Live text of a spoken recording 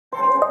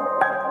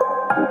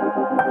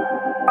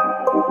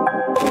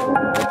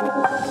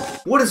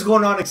What is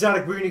going on,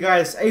 Exatic, bringing you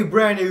guys a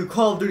brand new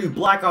Call of Duty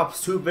Black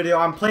Ops 2 video.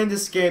 I'm playing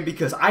this game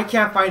because I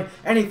can't find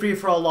any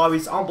free-for-all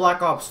lobbies on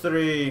Black Ops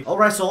 3.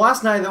 Alright, so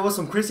last night there was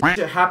some crazy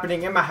shit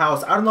happening in my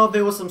house. I don't know if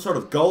there was some sort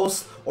of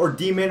ghost or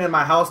demon in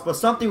my house, but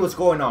something was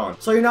going on.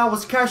 So, you know, I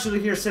was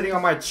casually here sitting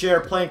on my chair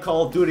playing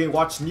Call of Duty and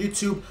watching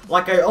YouTube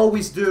like I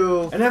always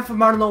do. And then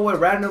from out of nowhere,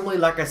 randomly,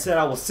 like I said,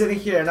 I was sitting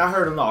here and I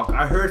heard a knock.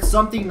 I heard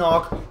something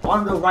knock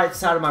on the right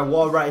side of my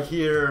wall right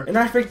here. And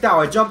I freaked out.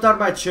 I jumped out of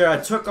my chair, I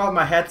took off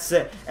my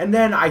headset, and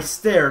then I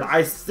stared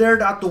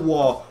at the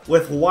wall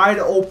with wide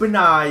open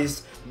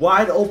eyes,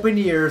 wide open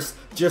ears,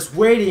 just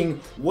waiting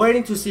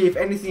to see if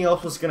anything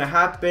else was gonna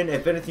happen,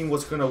 if anything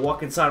was gonna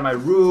walk inside my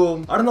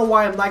room. I don't know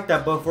why I'm like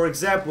that, but for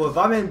example, if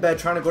I'm in bed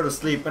trying to go to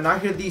sleep and I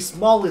hear the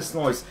smallest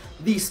noise,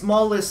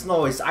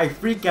 I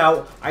freak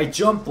out, I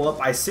jump up,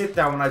 I sit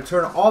down, and I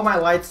turn all my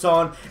lights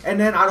on, and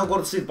then I don't go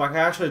to sleep. Like, I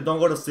actually don't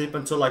go to sleep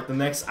until like the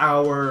next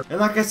hour. And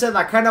like I said,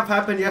 that kind of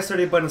happened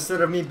yesterday, but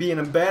instead of me being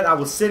in bed, I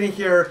was sitting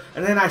here,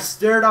 and then I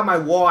stared at my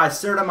wall, I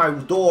stared at my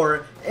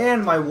door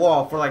and my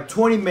wall for like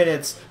 20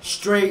 minutes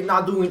straight,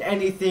 not doing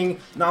anything,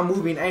 not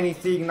moving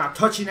anything, not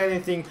touching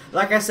anything.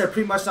 Like I said,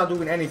 pretty much not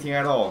doing anything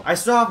at all. I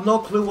still have no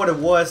clue what it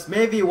was.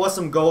 Maybe it was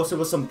some ghost, it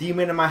was some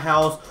demon in my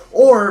house,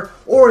 or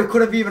it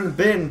could have even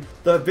been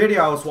the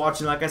video I was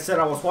watching. Like I said,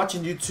 I was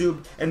watching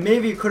YouTube, and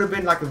maybe it could have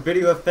been like a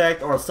video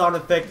effect or a sound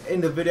effect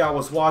in the video I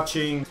was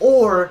watching,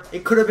 or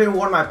it could have been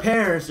one of my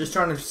parents just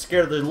trying to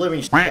scare the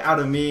living shit out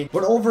of me.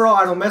 But overall,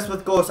 I don't mess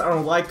with ghosts, I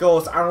don't like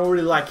ghosts, I don't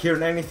really like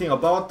hearing anything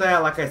about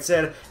that. Like I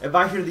said, if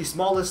I hear the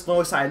smallest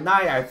noise at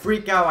night, I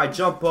freak out, I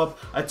jump up,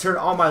 I turn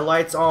all my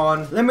lights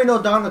on. Let me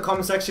know down in the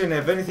comment section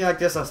if anything like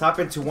this has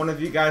happened to one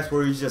of you guys,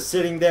 where you're just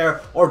sitting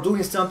there or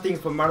doing something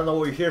from I don't know,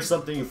 where you hear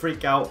something, you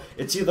freak out.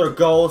 It's either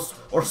ghosts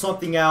or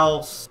something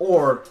else,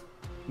 or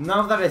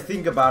now that I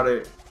think about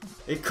it,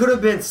 it could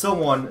have been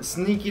someone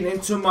sneaking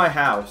into my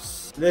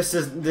house. This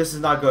is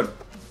not good.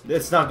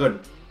 It's not good.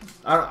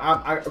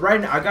 Right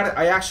now,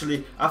 I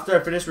actually, after I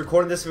finish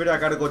recording this video, I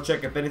gotta go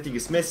check if anything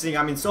is missing.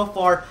 I mean, so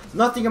far,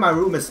 nothing in my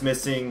room is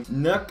missing.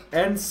 Nook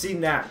NC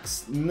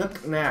Nax. Nook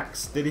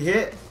Nax. Did he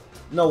hit?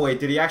 No, wait,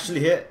 did he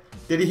actually hit?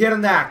 Did he hit a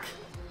knack?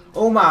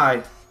 Oh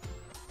my.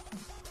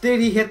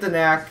 Did he hit the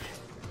knack?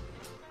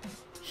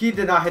 He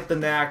did not hit the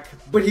knack,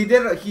 but he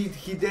did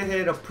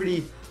hit a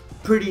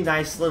pretty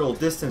nice little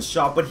distance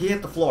shot, but he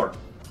hit the floor.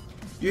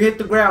 You hit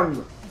the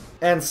ground,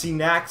 NC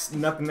Nax,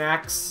 Nook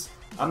Nax.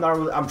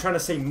 I'm trying to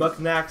say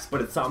Mucknax, but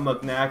it's not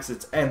Mucknax,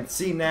 it's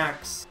NC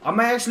Nax. I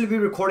might actually be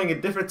recording a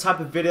different type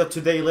of video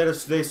later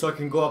today, so I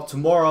can go up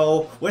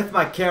tomorrow with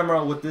my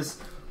camera, with this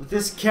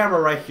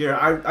camera right here.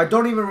 I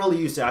don't even really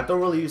use it. I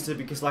don't really use it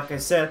because, like I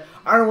said,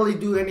 I don't really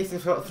do anything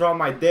throughout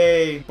my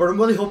day. But I'm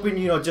really hoping,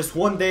 you know, just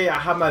one day I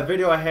have my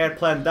video I had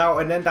planned out,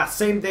 and then that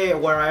same day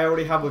where I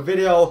already have a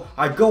video,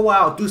 I go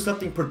out, do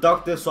something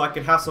productive so I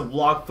can have some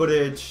vlog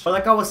footage. But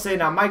like I was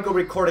saying, I might go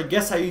record a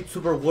guest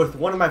YouTuber with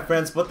one of my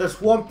friends, but there's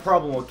one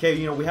problem, okay?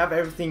 You know, we have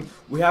everything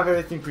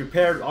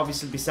prepared,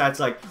 obviously, besides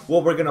like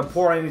what we're gonna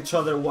pour on each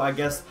other, what I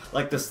guess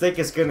like the steak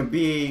is gonna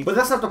be. But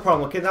that's not the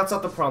problem, okay? That's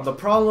not the problem. The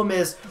problem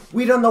is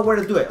we don't know where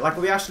to do it. Like,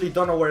 we actually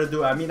don't know where to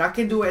do it. I mean, I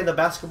can do it in the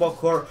basketball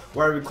court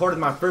where I recorded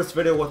my first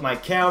video with my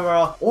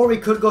camera, or we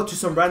could go to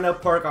some random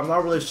park. I'm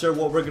not really sure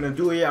what we're gonna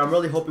do yet. I'm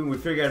really hoping we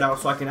figure it out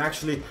so I can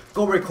actually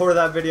go record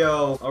that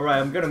video.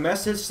 Alright, I'm gonna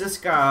message this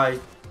guy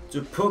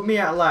to put me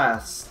at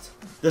last.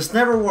 This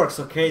never works,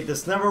 okay?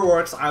 This never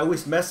works. I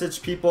always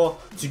message people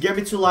to get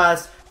me to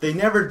last. They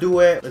never do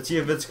it. Let's see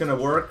if it's gonna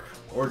work,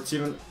 or it's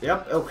even,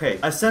 yep, okay.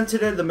 I sent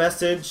it the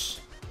message.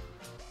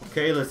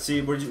 Okay, let's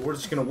see. We're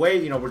just gonna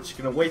wait. You know, we're just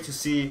gonna wait to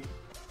see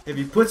if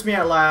he puts me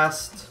at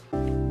last.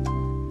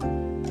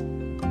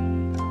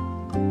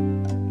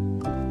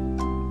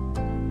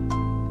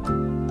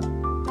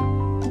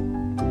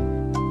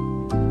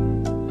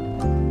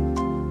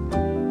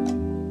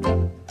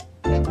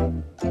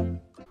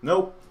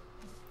 Nope.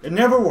 It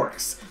never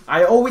works.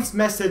 I always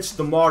message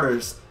the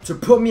modders to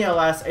put me at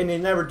last, and they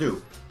never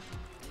do.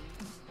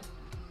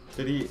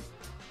 Did he?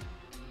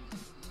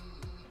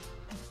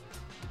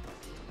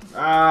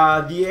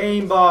 The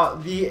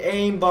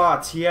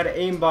aimbot, he had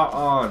aimbot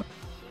on.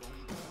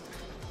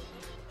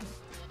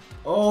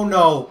 Oh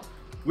no,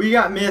 we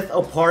got Myth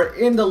Apart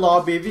in the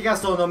lobby. If you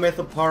guys don't know Myth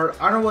Apart,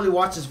 I don't really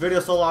watch his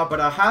videos a lot, but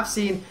I have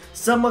seen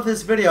some of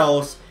his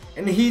videos,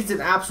 and he's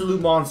an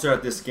absolute monster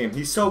at this game.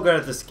 He's so good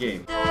at this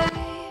game.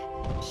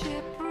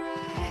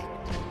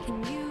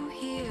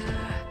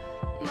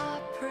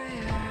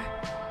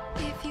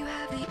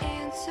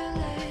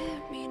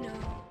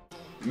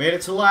 Made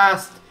it to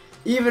last.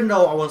 Even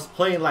though I was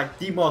playing like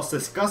the most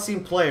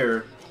disgusting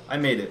player, I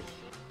made it.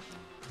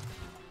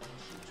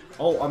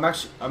 Oh, I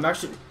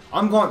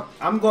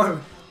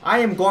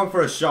am going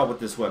for a shot with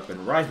this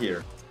weapon right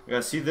here. You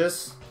guys see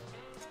this?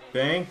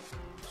 Bang.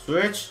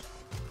 Switch.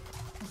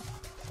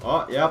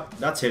 Oh, yep,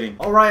 that's hitting.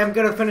 Alright, I'm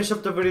gonna finish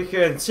up the video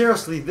here, and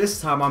seriously,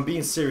 this time I'm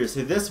being serious.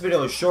 This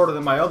video is shorter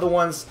than my other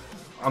ones.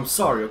 I'm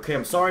sorry, okay?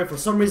 I'm sorry. For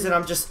some reason,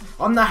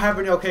 I'm not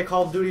having it, okay?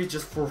 Call of Duty,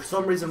 just for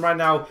some reason right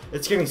now,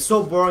 it's getting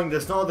so boring.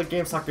 There's no other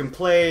games I can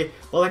play.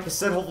 But like I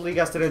said, hopefully you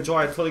guys did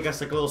enjoy. I told you guys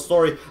like a little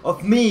story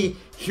of me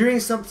hearing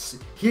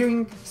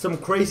some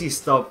crazy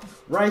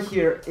stuff right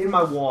here in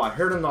my wall. I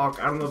heard a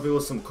knock. I don't know if it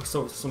was some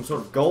sort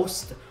of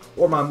ghost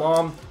or my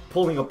mom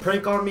pulling a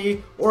prank on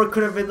me, or it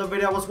could have been the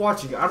video I was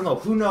watching. I don't know,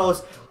 who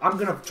knows. I'm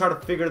gonna try to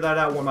figure that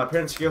out when my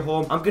parents get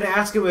home. I'm gonna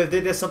ask them if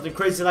they did something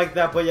crazy like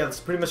that. But yeah, that's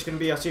pretty much gonna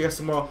be. I'll see you guys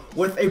tomorrow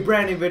with a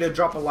brand new video.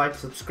 Drop a like,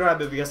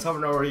 subscribe if you guys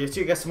haven't already. I'll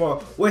see you guys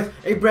tomorrow with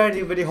a brand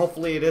new video.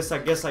 Hopefully it is, I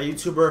guess, a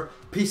YouTuber.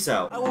 Peace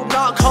out. I will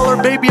not call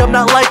her baby, I'm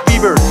not like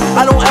Bieber.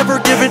 I don't ever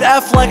give an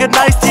F like a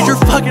nice teacher.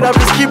 Fuck it, I'm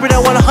just keeping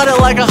it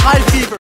 100 like a high fever.